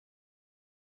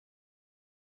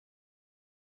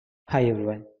Hi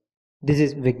everyone, this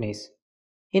is Vignesh.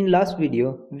 In last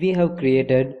video, we have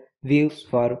created views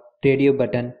for radio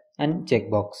button and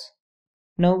checkbox.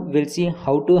 Now we'll see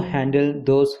how to handle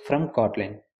those from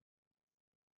Kotlin.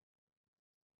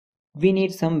 We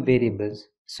need some variables,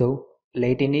 so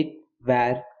let in it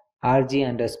var rg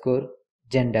underscore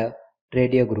gender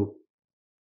radio group.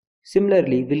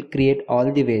 Similarly, we'll create all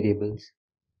the variables.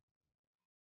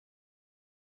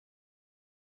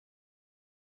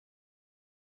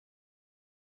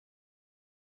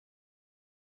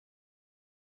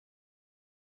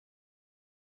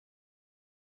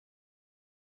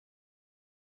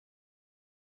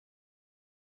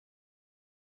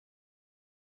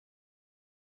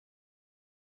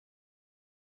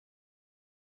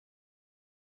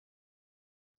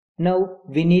 Now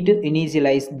we need to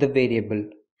initialize the variable.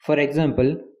 For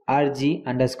example, rg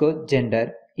underscore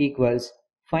gender equals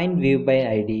find view by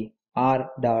id r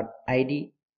dot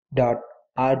id dot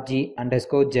rg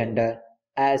underscore gender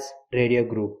as radio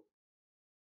group.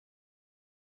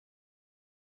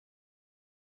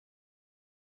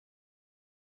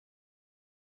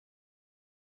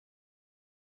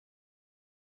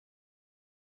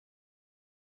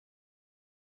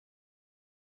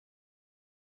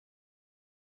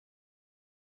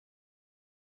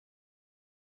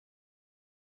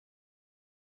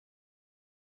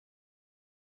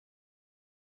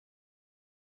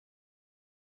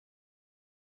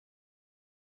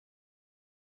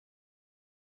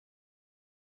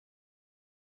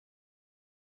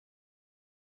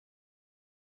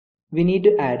 We need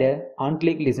to add a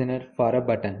on-click listener for a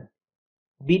button.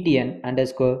 btn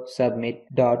underscore submit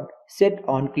dot set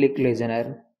on-click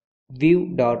listener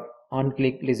view dot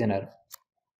on-click listener.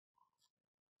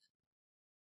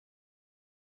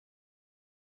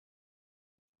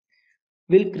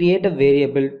 We'll create a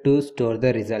variable to store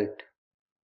the result.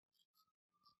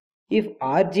 If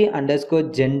rg underscore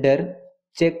gender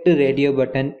checked radio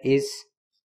button is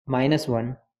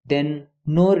 -1, then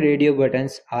no radio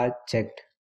buttons are checked.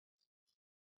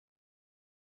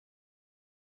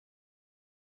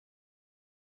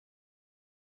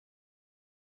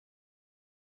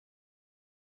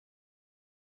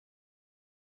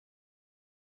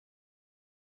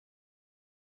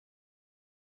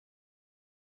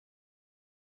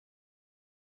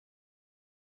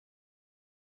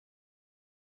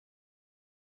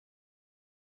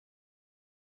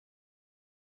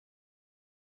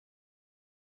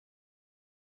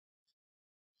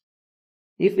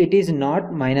 If it is not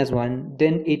 -1,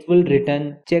 then it will return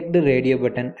checked radio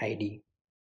button ID.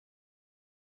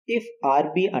 If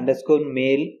rb underscore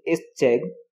mail is checked,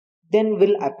 then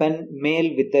will append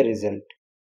mail with the result.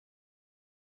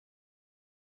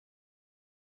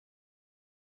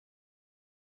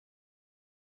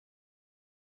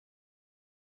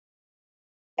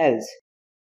 Else,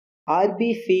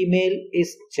 rb female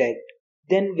is checked,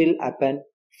 then will append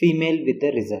female with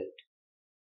the result.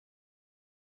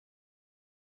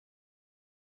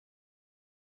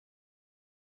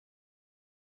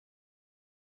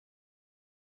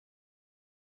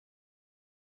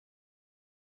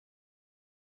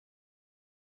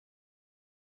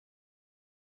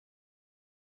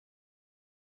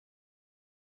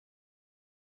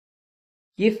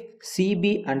 If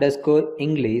cb underscore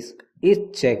English is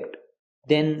checked,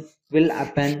 then will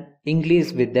append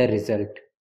English with the result.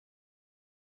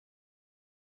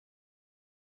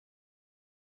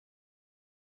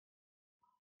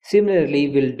 Similarly,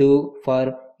 we'll do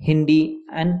for Hindi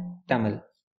and Tamil.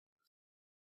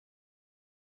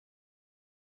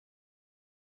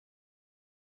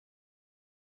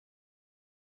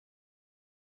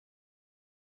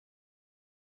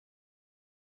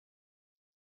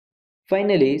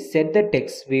 Finally, set the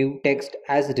text view text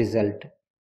as result.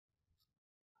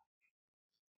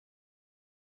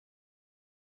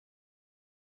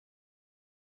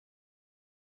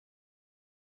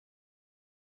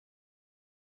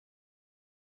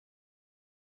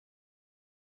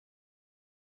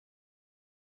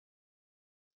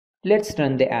 Let's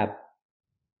run the app.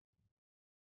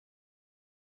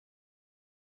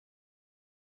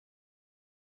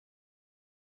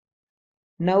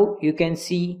 Now you can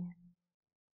see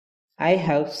I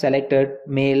have selected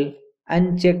male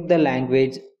and checked the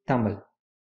language Tamil.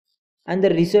 And the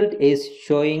result is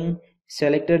showing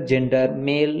selected gender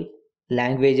male,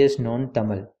 languages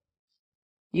non-Tamil.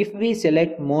 If we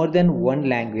select more than one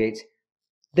language,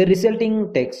 the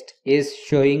resulting text is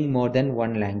showing more than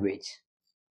one language.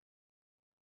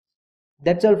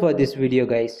 That's all for this video,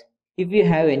 guys. If you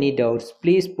have any doubts,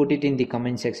 please put it in the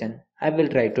comment section. I will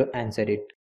try to answer it.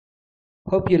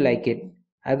 Hope you like it.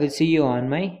 I will see you on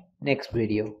my next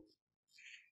video.